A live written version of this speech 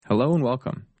Hello and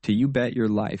welcome to You Bet Your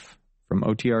Life from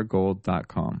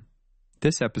OTRGold.com.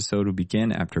 This episode will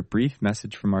begin after a brief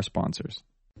message from our sponsors.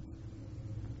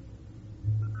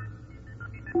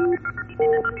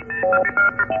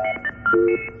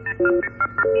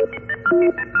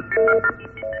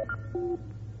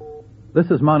 This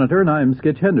is Monitor, and I'm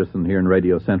Skitch Henderson here in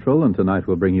Radio Central, and tonight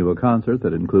we'll bring you a concert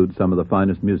that includes some of the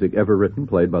finest music ever written,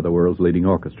 played by the world's leading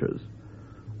orchestras.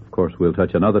 Of course, we'll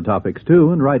touch on other topics,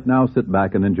 too, and right now sit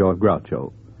back and enjoy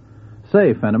Groucho.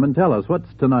 Say, Fenneman, tell us,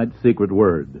 what's tonight's secret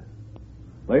word?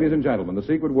 Ladies and gentlemen, the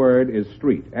secret word is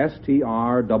street,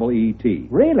 S-T-R-E-E-T.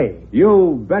 Really?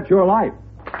 You bet your life.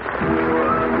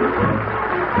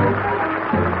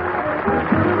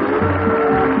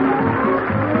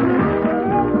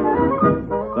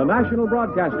 The National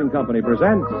Broadcasting Company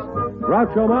presents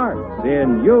Groucho Marx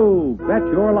in You Bet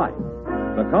Your Life,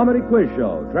 the comedy quiz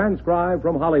show transcribed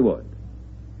from Hollywood.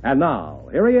 And now,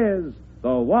 here he is,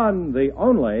 the one, the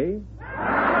only...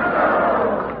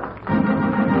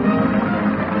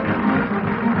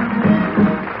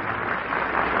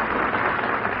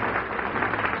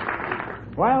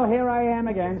 Well, here I am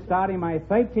again, starting my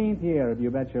 13th year of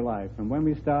You Bet Your Life. And when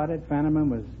we started, Fenneman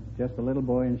was just a little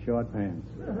boy in short pants.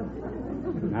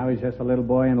 Now he's just a little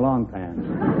boy in long pants.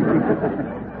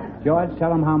 George,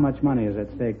 tell him how much money is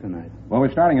at stake tonight. Well, we're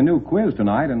starting a new quiz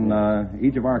tonight, and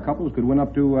each of our couples could win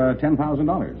up to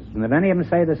 $10,000. And if any of them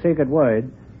say the secret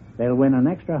word, they'll win an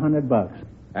extra $100.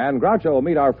 And Groucho will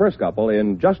meet our first couple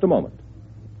in just a moment.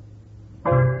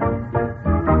 The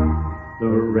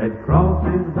Red Cross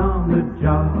is on the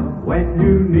job when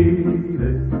you need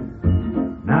it.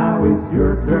 Now it's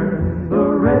your turn. The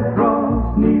Red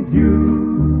Cross needs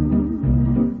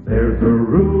you. There's a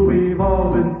rule we've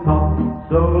all been taught,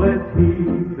 so let's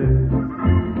heed it.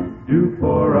 Do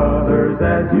for others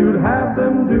as you'd have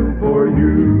them do for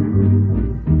you.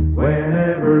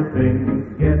 Whenever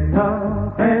things get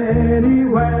tough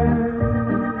anywhere,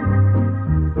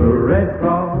 the Red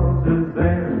Cross is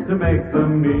there to make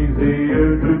them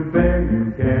easier to bear.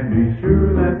 You can be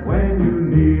sure that when you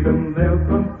need them, they'll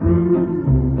come through.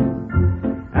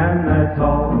 And that's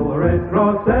all the Red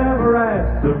Cross ever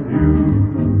asks of you.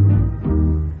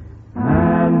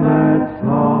 And that's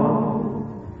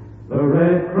all the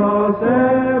Red Cross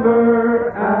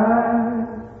ever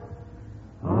asks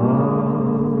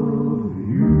of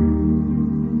you.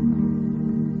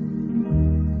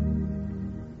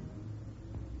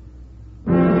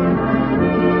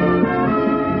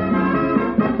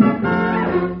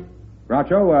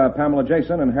 Groucho, Pamela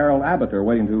Jason and Harold Abbott are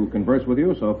waiting to converse with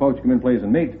you, so folks, come in, please,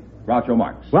 and meet Groucho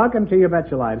Marx. Welcome to You Bet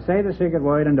Your Life. Say the secret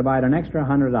word and divide an extra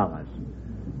 $100.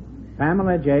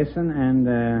 Pamela Jason and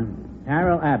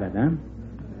Harold Abbott, huh?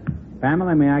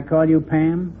 Pamela, may I call you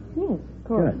Pam? Yes, of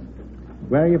course. Good.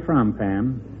 Where are you from,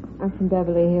 Pam? I'm from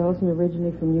Beverly Hills and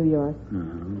originally from New York.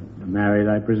 Married,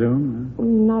 I presume? Huh?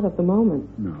 Not at the moment.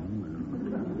 No.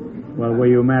 Well, were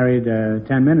you married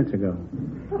 10 minutes ago?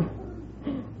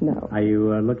 No. Are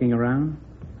you looking around?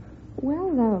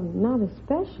 Well, not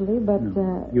especially, but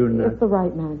You're if the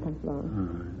right man comes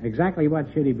along. Exactly what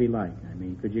should he be like? I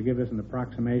mean, could you give us an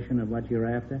approximation of what you're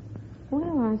after?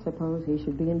 Well, I suppose he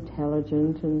should be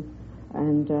intelligent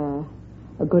and a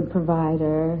good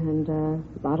provider and a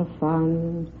lot of fun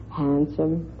and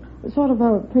handsome. Sort of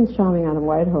a Prince Charming on a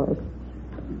white horse.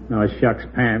 Oh, shucks,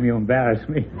 Pam, you embarrass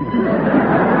me.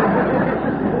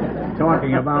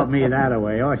 Talking about me that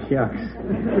way. Oh, shucks.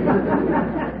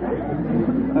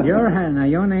 Your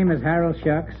name is Harold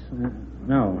Shucks?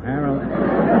 No, Harold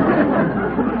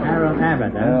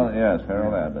Abbott, huh? Well, yes,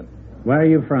 Harold Abbott. Where are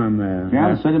you from?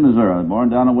 Kansas City, Missouri. Born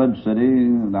down in Webb City,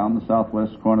 down the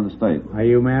southwest corner of the state. Are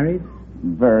you married?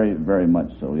 Very, very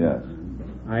much so, yes.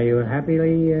 Are you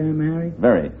happily married?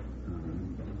 Very.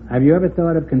 Have you ever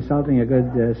thought of consulting a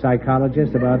good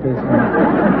psychologist about this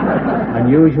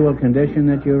unusual condition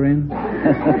that you're in?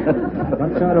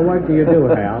 What sort of work do you do,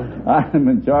 Hal? I'm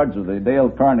in charge of the Dale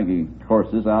Carnegie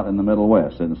courses out in the Middle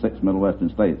West, in the 6 Middle Western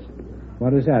states.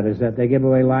 What is that? Is that they give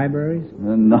away libraries?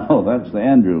 No, that's the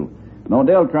Andrew. No,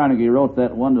 Dale Carnegie wrote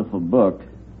that wonderful book,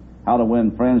 How to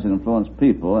Win Friends and Influence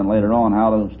People, and later on, How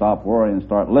to Stop Worrying and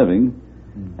Start Living.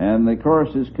 And the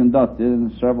course is conducted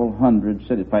in several hundred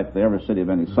cities, practically every city of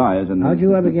any size. And how'd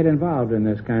you ever get involved in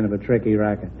this kind of a tricky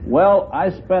racket? Well, I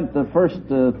spent the first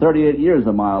 38 years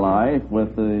of my life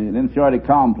with an inferiority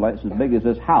complex as big as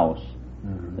this house,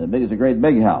 as big as a great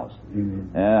big house.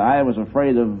 I was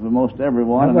afraid of most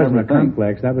everyone. That wasn't a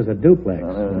complex, that was a duplex.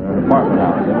 Apartment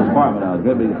house. It was an apartment house, a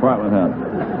great big apartment house.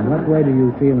 In what way did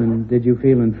you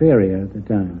feel inferior at the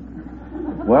time?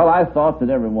 Well, I thought that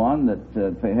everyone that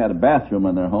if they had a bathroom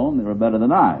in their home, they were better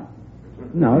than I.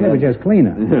 No, they were just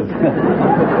cleaner.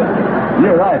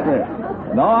 You're right there.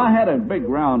 No, I had a big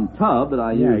round tub that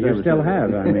I used. Yeah, you still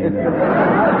have. I mean, you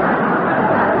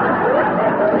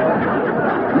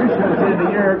should have said it a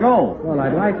year ago. well,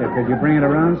 I'd like it. Could you bring it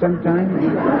around sometime?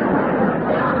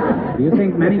 Do you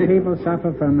think many people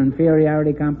suffer from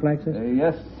inferiority complexes?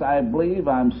 Yes, I believe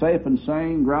I'm safe in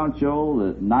saying, Groucho,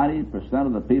 that 90%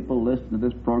 of the people listening to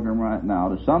this program right now,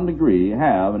 to some degree,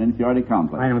 have an inferiority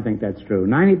complex. I don't think that's true.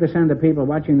 90% of the people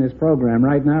watching this program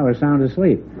right now are sound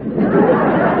asleep.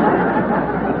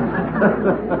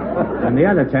 And the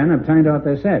other 10 have turned off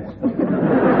their sets.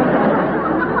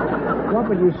 What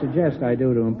would you suggest I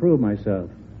do to improve myself?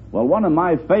 Well, one of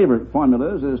my favorite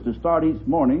formulas is to start each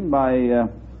morning by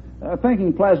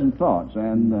thinking pleasant thoughts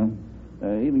and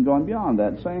even going beyond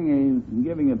that,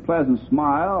 giving a pleasant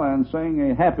smile and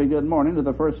saying a happy good morning to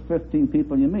the first 15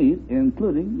 people you meet,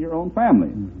 including your own family.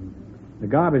 Mm-hmm. The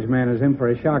garbage man is in for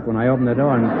a shock when I open the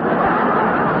door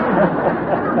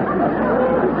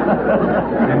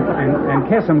and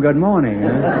kiss him good morning.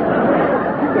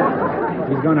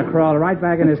 He's going to crawl right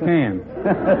back in his can.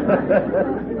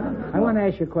 I want to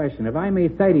ask you a question. If I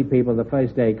meet 30 people the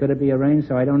first day, could it be arranged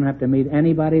so I don't have to meet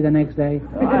anybody the next day?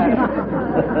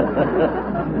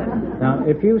 Now,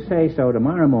 if you say so,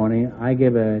 tomorrow morning, I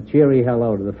give a cheery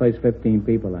hello to the first 15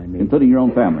 people I meet. Including your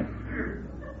own family.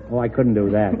 Oh, I couldn't do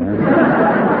that.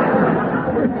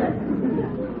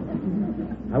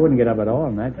 I wouldn't get up at all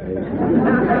in that case.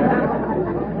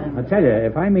 I'll tell you,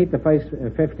 if I meet the first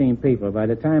 15 people, by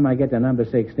the time I get to number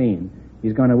 16,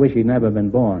 he's going to wish he'd never been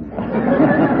born.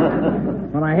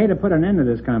 Well, I hate to put an end to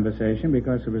this conversation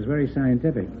because it was very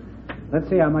scientific. Let's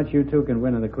see how much you two can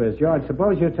win in the quiz. George,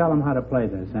 suppose you tell them how to play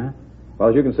this, huh? Well,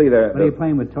 as you can see there... What, are you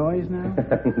playing with toys now?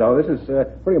 No, this is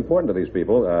pretty important to these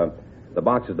people. The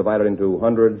box is divided into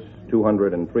 $100,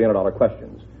 $200, and $300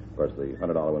 questions. Of course, the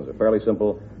 $100 ones are fairly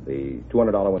simple. The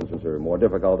 $200 ones are more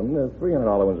difficult, and the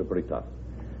 $300 ones are pretty tough.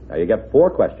 Now, you get 4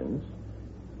 questions.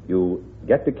 You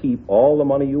get to keep all the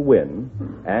money you win,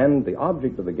 and the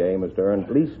object of the game is to earn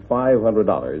at least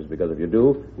 $500, because if you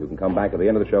do, you can come back at the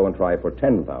end of the show and try for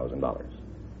 $10,000.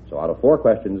 So out of 4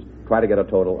 questions, try to get a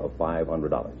total of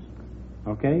 $500.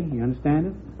 Okay, you understand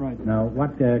it? Right. Now,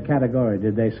 what category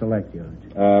did they select,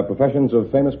 George? Professions of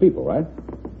famous people, right?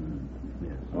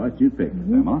 Yes. All right, you pick,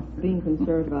 Pamela. Being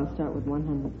conservative, I'll start with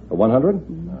 100. 100?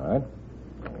 All right.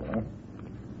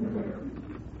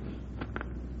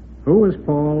 What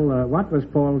was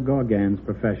Paul Gauguin's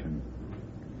profession?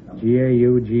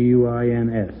 Gauguins.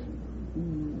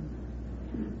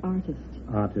 Artist.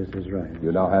 Artist is right.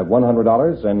 You now have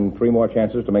 $100 and 3 more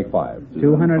chances to make 5.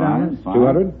 $200?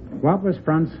 200? What was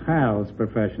Franz Hal's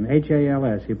profession?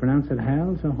 H-A-L-S. You pronounce it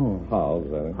Hals or Hall? Hals,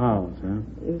 I think. Hals, huh?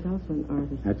 He was also an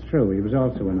artist. That's true. He was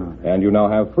also an artist. And you now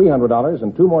have $300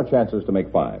 and 2 more chances to make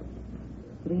 5.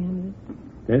 300.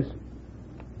 This?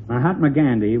 Mahatma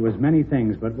Gandhi was many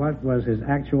things, but what was his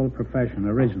actual profession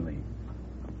originally?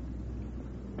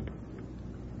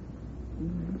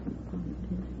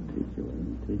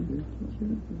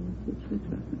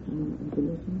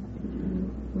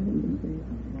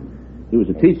 He was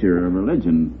a teacher of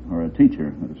religion, or a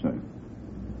teacher, let's say.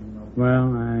 Well,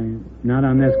 not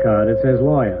on this card. It says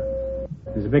lawyer.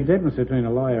 There's a big difference between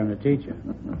a lawyer and a teacher.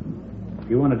 If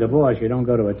you want a divorce, you don't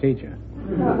go to a teacher.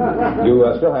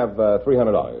 You still have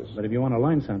 $300. But if you want to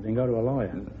learn something, go to a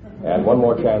lawyer. And 1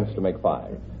 more chance to make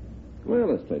 5. Well,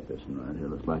 let's take this one right here.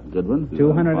 Looks like a good one.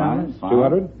 $200?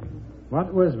 200?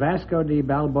 What was Vasco de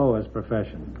Balboa's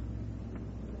profession?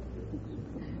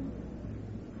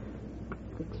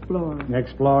 Explorer.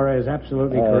 Explorer is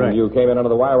absolutely And correct. you came in under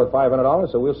the wire with $500,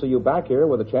 so we'll see you back here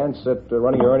with a chance at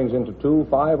running your earnings into $2,000,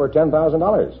 $5,000, or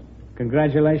 $10,000.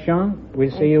 Congratulations.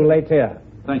 We'll see you later.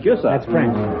 Thank you, sir. That's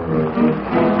French.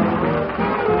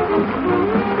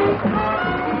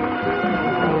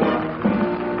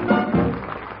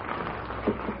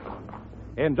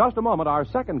 In just a moment, our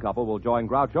second couple will join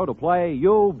Groucho to play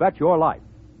You Bet Your Life.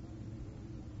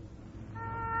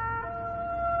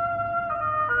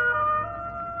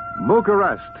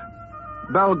 Bucharest,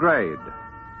 Belgrade,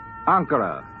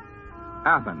 Ankara,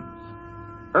 Athens.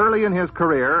 Early in his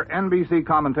career, NBC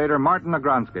commentator Martin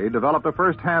Agronsky developed a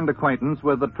first-hand acquaintance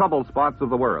with the trouble spots of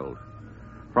the world.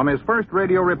 From his first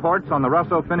radio reports on the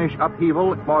Russo-Finnish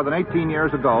upheaval more than 18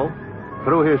 years ago,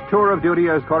 through his tour of duty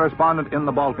as correspondent in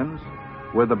the Balkans,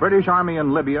 with the British Army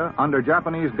in Libya under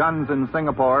Japanese guns in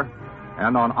Singapore,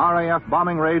 and on RAF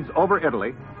bombing raids over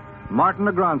Italy, Martin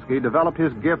Agronsky developed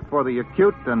his gift for the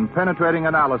acute and penetrating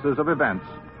analysis of events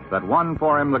that won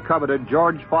for him the coveted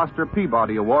George Foster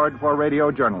Peabody Award for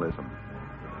Radio Journalism.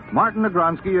 Martin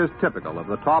Agronsky is typical of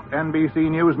the top NBC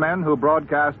newsmen who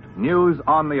broadcast news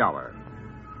on the hour.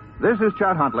 This is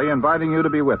Chet Huntley inviting you to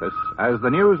be with us as the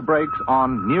news breaks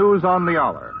on News on the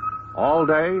Hour. All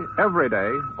day, every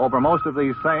day, over most of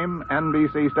these same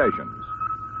NBC stations.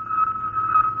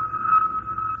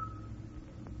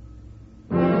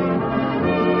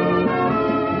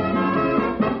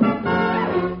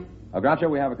 Groucho,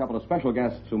 we have a couple of special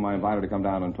guests whom I invited to come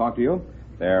down and talk to you.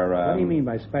 They're... What do you mean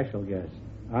by special guests?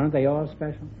 Aren't they all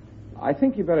special? I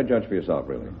think you better judge for yourself,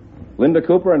 really. Linda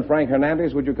Cooper and Frank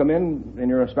Hernandez, would you come in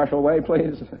your special way,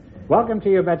 please? Welcome to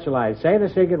You Bet Your Life. Say the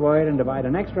secret word and divide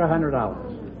an extra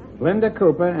 $100. Linda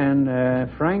Cooper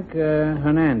and Frank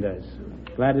Hernandez.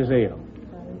 Glad to see you.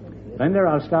 Linda,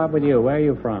 I'll start with you. Where are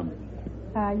you from?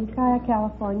 Ukiah,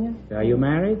 California. Are you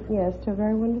married? Yes, to a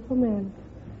very wonderful man.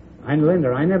 And Linda,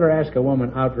 I never ask a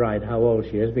woman outright how old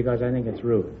she is because I think it's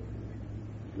rude.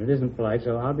 It isn't polite,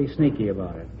 so I'll be sneaky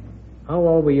about it. How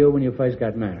old were you when you first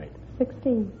got married?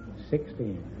 16.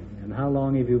 16. And how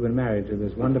long have you been married to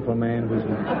this wonderful man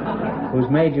who's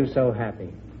made you so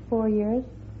happy? 4 years.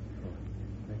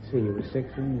 Let's see, you were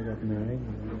 16, you got married.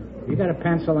 You got a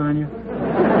pencil on you?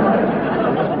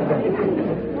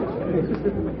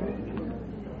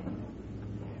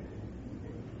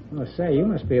 Oh, say, you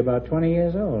must be about 20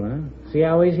 years old, huh? See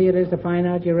how easy it is to find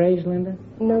out your age, Linda?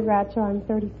 No, Groucho, I'm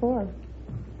 34.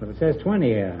 But it says 20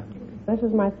 here. This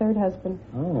is my third husband.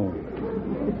 Oh.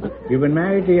 You've been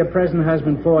married to your present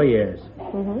husband 4 years.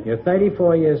 Mm-hmm. You're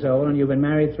 34 years old, and you've been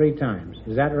married 3 times.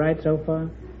 Is that right so far?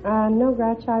 No,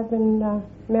 Groucho, I've been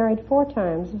married 4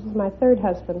 times. This is my third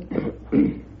husband.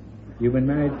 You've been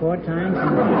married 4 times?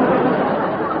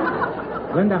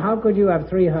 Linda, how could you have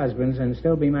 3 husbands and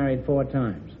still be married 4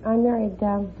 times? I married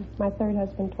my third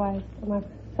husband twice, my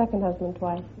second husband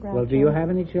twice. Groucho. Well, do you have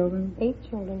any children? 8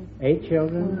 children. 8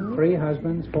 children, Mm-hmm. 3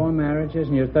 husbands, 4 marriages,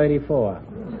 and you're 34.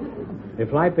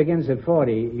 If life begins at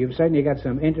 40, you've certainly got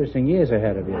some interesting years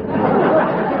ahead of you.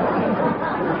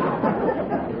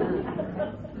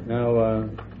 Now,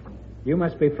 you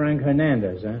must be Frank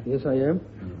Hernandez, huh? Yes, I am.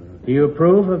 Do you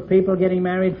approve of people getting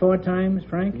married 4 times,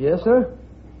 Frank? Yes, sir.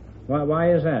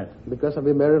 Why is that? Because I've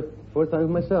been married 4 times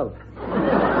myself.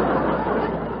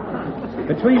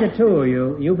 Between the two of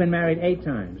you, you've been married 8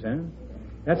 times, huh?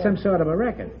 That's some sort of a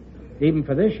record, even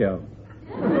for this show.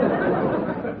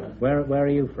 Where are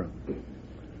you from?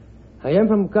 I am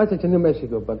from Carthage, New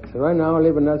Mexico, but right now I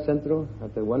live in North Central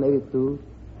at the 182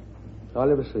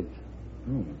 Oliver Street.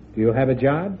 Oh. Do you have a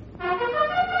job?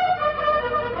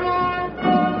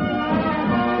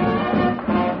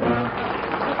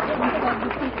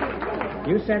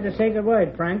 You said the sacred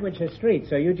word, Frank, which is street,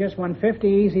 so you just won $50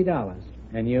 easy.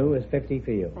 And you is 50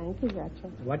 for you. Thank you,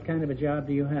 Groucho. What kind of a job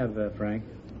do you have, Frank?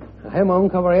 I have my own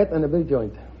cabaret and a big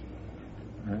joint.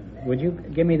 Would you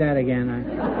give me that again? I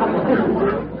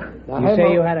You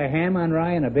say you had a ham on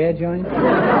rye and a beer joint?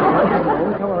 have my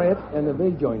own cabaret and a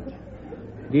big joint.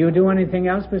 Do you do anything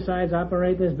else besides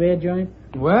operate this beer joint?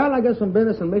 Well, I got some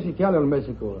business in Mexicali,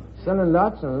 Mexico. Selling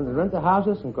lots and rent the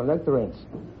houses and collect the rents.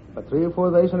 But 3 or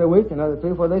 4 days in a week, another 3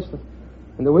 or 4 days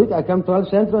in the week, I come to El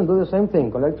Centro and do the same thing,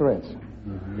 collect the rents.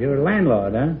 You're a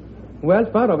landlord, huh? Well,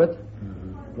 part of it.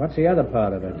 What's the other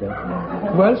part of it?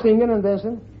 Well, singing and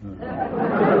dancing.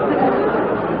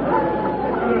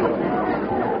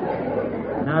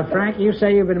 Now, Frank, you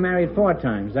say you've been married 4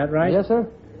 times, is that right? Yes, sir.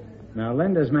 Now,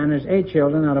 Linda's managed 8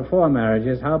 children out of 4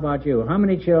 marriages. How about you? How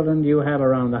many children do you have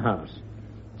around the house?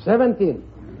 17.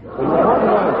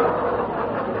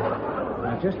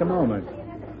 Now, just a moment.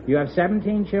 You have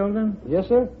 17 children? Yes,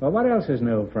 sir. Well, what else is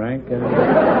new, Frank?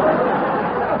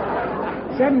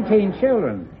 17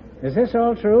 children. Is this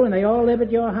all true, and they all live at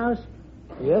your house?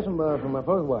 Yes, from my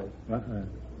first wife.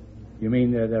 You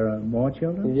mean there are more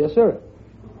children? Yes, sir.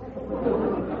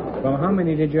 Well, how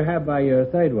many did you have by your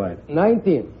third wife?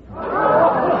 19.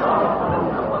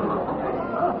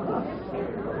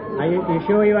 Are you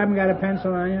sure you haven't got a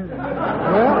pencil on you?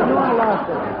 Well, no, I lost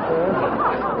it,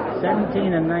 sir.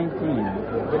 17 and 19.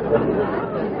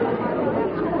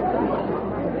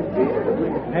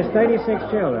 That's 36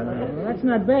 children. Well, that's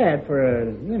not bad for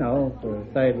a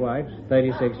third wife,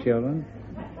 36 children.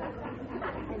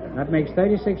 That makes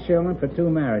 36 children for 2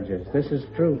 marriages. This is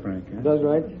true, Frank. Huh? That's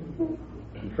right.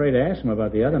 I'm afraid to ask him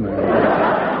about the other marriage.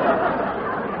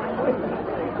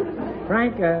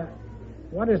 Frank,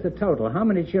 what is the total? How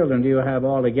many children do you have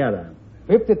altogether?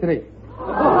 53.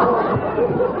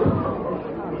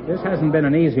 This hasn't been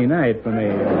an easy night for me.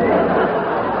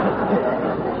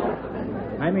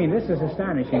 I mean, this is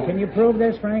astonishing. Can you prove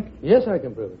this, Frank? Yes, I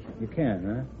can prove it. You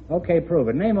can, huh? Okay, prove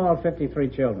it. Name all 53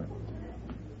 children.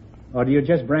 Or do you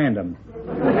just brand them?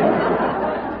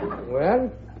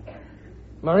 Well,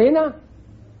 Marina?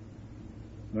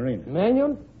 Marina.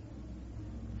 Manuel?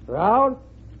 Raul?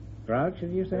 Grouch,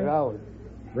 did you say? Raul.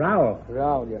 Raul.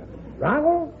 Raul, yeah.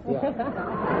 Raul? Yeah.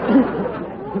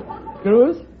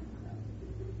 Cruz?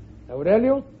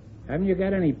 Aurelio? Haven't you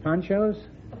got any ponchos?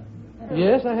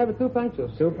 Yes, I have 2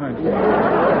 panchos. 2 ponchos.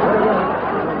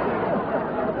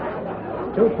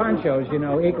 2 ponchos, you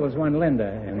know, equals 1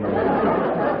 Linda in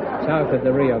south of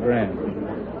the Rio Grande.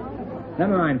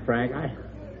 Never mind, Frank.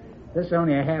 This is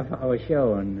only a half-hour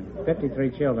show and 53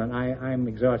 children. I'm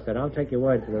exhausted. I'll take your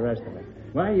word for the rest of it.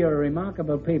 Well, you're a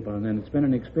remarkable people, and it's been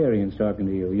an experience talking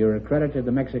to you. You're a credit to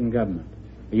the Mexican government.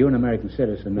 Are you an American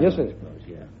citizen now? Yes, sir. I suppose,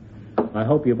 yeah. I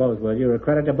hope you both will. You're a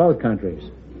credit to both countries.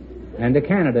 And to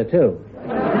Canada, too.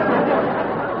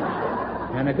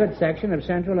 And a good section of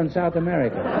Central and South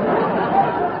America.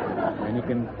 And you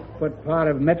can put part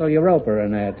of Mittel Europa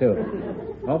in there, too.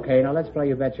 Okay, now let's play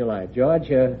You Bet Your Life. George,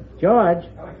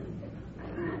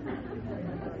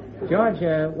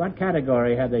 what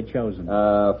category have they chosen?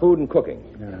 Food and cooking.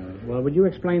 Well, would you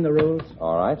explain the rules?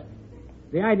 All right.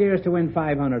 The idea is to win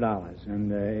 $500.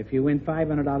 And if you win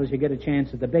 $500, you get a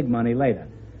chance at the big money later.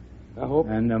 I hope.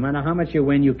 And no matter how much you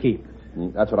win, you keep.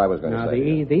 That's what I was going to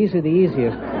say. These are the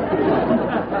easiest.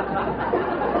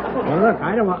 Well, look,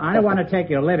 I don't want to take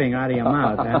your living out of your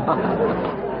mouth.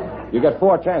 You get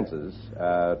 4 chances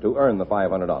to earn the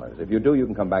 $500. If you do, you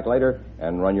can come back later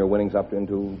and run your winnings up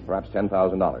into perhaps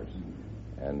 $10,000.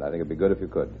 And I think it'd be good if you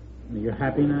could. You're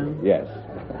happy now? Yes.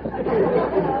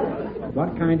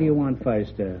 What kind do you want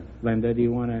first, Linda? Do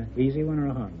you want an easy one or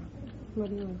a hard one? What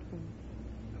do you want first?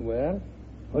 Well,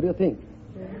 what do you think?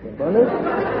 The bonus?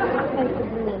 Take the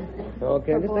blue one.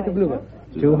 Okay, let's take a blue one.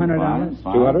 $200?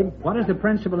 200? What is the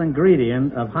principal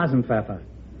ingredient of Hasenpfeffer?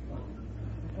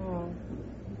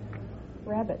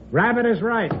 Rabbit. Rabbit is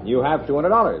right. You have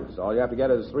 $200. All you have to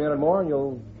get is 300 more, and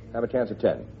you'll have a chance at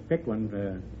 10. Pick one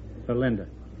for Linda.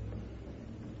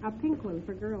 A pink one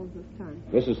for girls this time.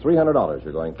 This is $300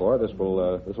 you're going for. This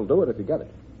will do it if you get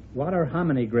it. What are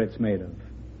hominy grits made of?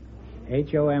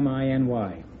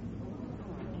 Hominy.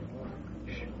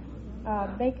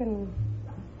 Bacon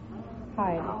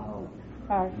hide.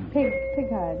 Pig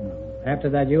hide. After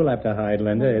that, you'll have to hide,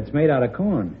 Linda. It's made out of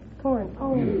corn. Corn.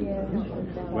 Oh, yes.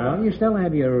 Well, you still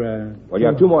have your... Well, you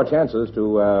have 2 more chances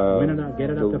to... Win it up,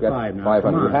 get it up to 5 now. 500.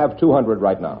 Come on. You have 200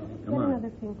 right now. Come on. Another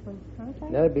pink one. Okay.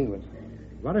 Another big one.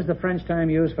 What is the French term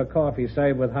used for coffee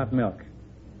served with hot milk?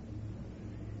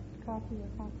 Coffee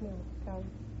with hot milk. So.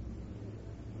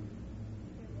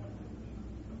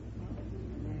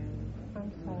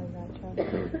 I'm sorry, Groucho.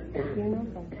 You know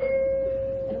that.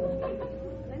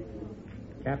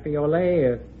 Cafe au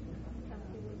lait.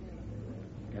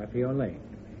 Cafe au lait.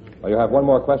 Well, you have one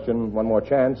more question, one more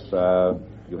chance.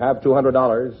 You have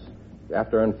 $200. You have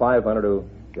to earn 500 to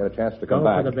get a chance to come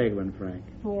back. Go for the big one, Frank.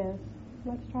 Yes.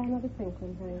 Let's try another pink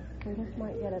one, Hank. We just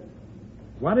might get it.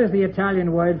 What is the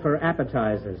Italian word for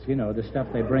appetizers? You know, the stuff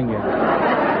they bring you. Italian?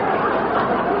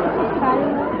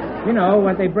 You know,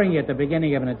 what they bring you at the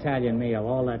beginning of an Italian meal.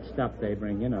 All that stuff they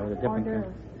bring, you know, the different... Hors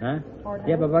Huh? Hors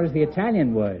Yeah, but what is the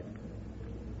Italian word?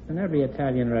 In every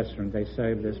Italian restaurant, they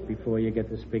serve this before you get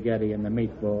the spaghetti and the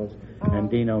meatballs and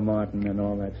Dino Martin and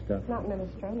all that stuff. Not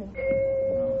minestrone.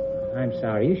 I'm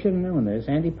sorry. You should have known this.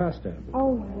 Antipasto.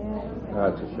 Oh, yes.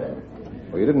 That's a shame.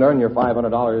 Well, you didn't earn your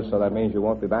 $500, so that means you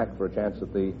won't be back for a chance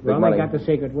at the big Well, money. they got the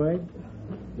secret word,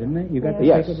 didn't they? You got the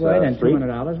Yes, secret word and Street.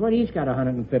 $200. Well, each got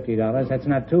 $150. That's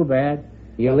not too bad.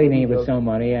 You're leaving me with some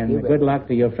money, and good luck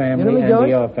to your family You know me, and George? to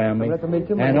your family I'm glad to meet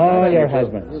you, and man. all your You bet.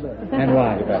 husbands You bet. and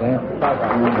wives.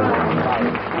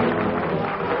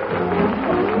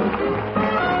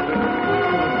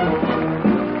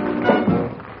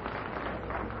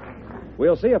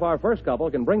 We'll see if our first couple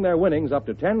can bring their winnings up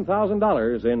to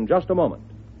 $10,000 in just a moment.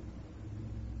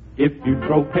 If you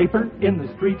throw paper in the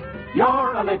street,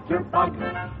 you're a litter bug.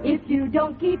 If you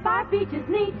don't keep our beaches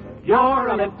neat, You're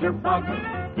a litter bug.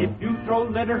 If you throw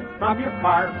litter from your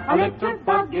car, a litter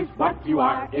bug is what you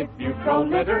are. If you throw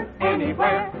litter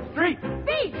anywhere, street,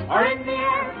 beach, or in the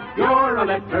air, you're a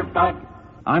litter bug.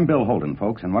 I'm Bill Holden,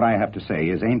 folks, and what I have to say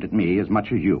is aimed at me as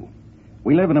much as you.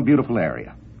 We live in a beautiful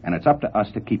area, and it's up to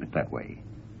us to keep it that way.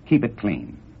 Keep it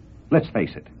clean. Let's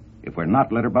face it, if we're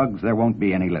not litter bugs, there won't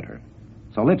be any litter.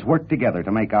 So let's work together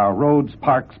to make our roads,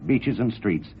 parks, beaches, and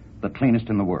streets the cleanest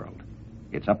in the world.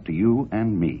 It's up to you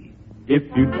and me. If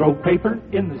you throw paper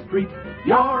in the street,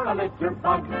 you're a litter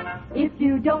bug. if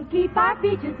you don't keep our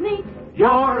beaches neat,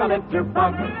 You're a litter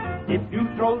bug. If you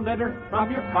throw litter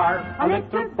from your car, a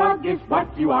litter bug is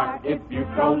what you are. If you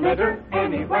throw litter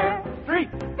anywhere, street,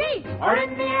 beach, or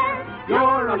in the air,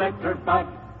 you're a litter bug.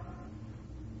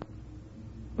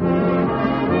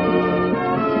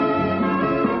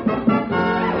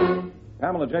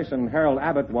 Pamela, Jason, Harold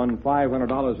Abbott won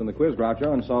 $500 in the quiz,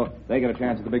 Groucho, and so they get a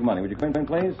chance at the big money. Would you come in,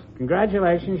 please?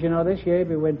 Congratulations. You know, this year, if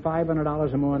you win $500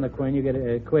 or more in the quiz, you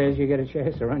get a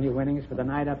chance to run your winnings for the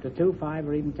night up to $2,000, $5,000,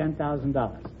 or even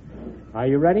 $10,000. Are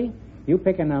you ready? You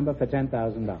pick a number for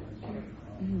 $10,000.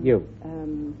 You.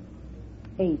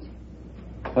 8.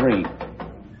 3.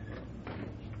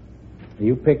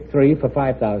 You pick 3 for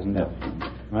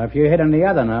 $5,000. Well, if you hit on the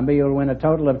other number, you'll win a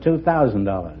total of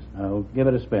 $2,000. I'll give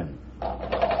it a spin. That's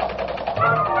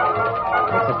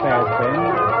a fair spin.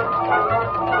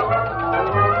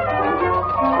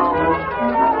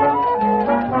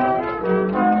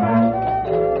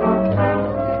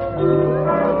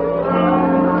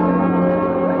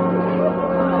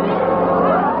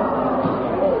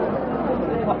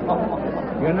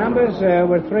 Your numbers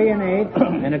were 3 and 8,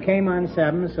 and it came on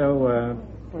 7, so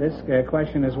this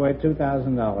question is worth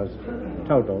 $2,000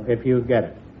 total, if you get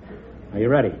it. Are you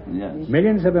ready? Yes.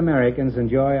 Millions of Americans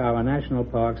enjoy our national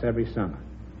parks every summer.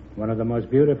 One of the most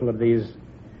beautiful of these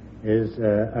is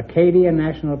Acadia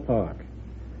National Park.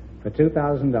 For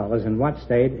 $2,000, in what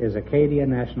state is Acadia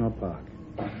National Park?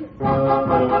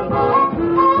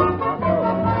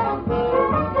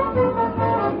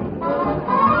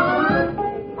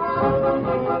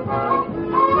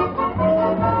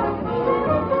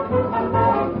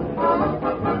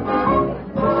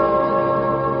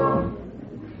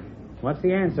 What's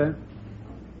the answer?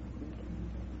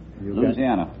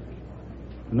 Louisiana.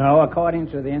 No, according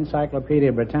to the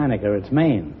Encyclopedia Britannica, it's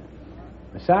Maine.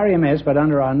 Sorry, miss, but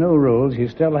under our new rules, you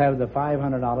still have the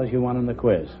 $500 you won in the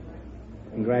quiz.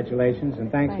 Congratulations, and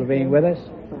thanks for being with us.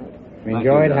 We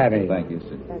enjoyed having you. Thank you,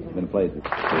 sir. It's been a pleasure.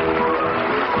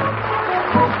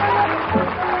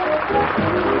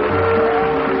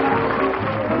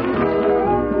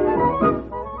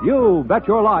 You Bet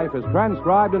Your Life is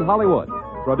transcribed in Hollywood.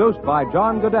 Produced by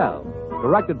John Goodell.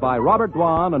 Directed by Robert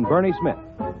Dwan and Bernie Smith.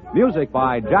 Music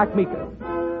by Jack Meekin.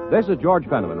 This is George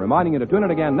Fenneman reminding you to tune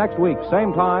in again next week,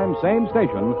 same time, same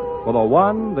station, for the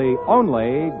one, the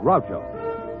only Groucho.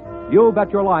 You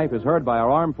Bet Your Life is heard by our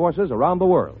armed forces around the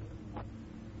world.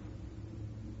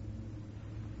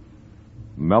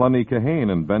 Melanie Kahane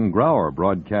and Ben Grauer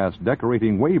broadcast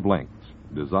Decorating Wavelengths,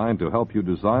 designed to help you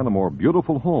design a more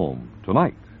beautiful home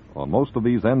tonight on most of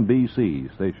these NBC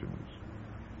stations.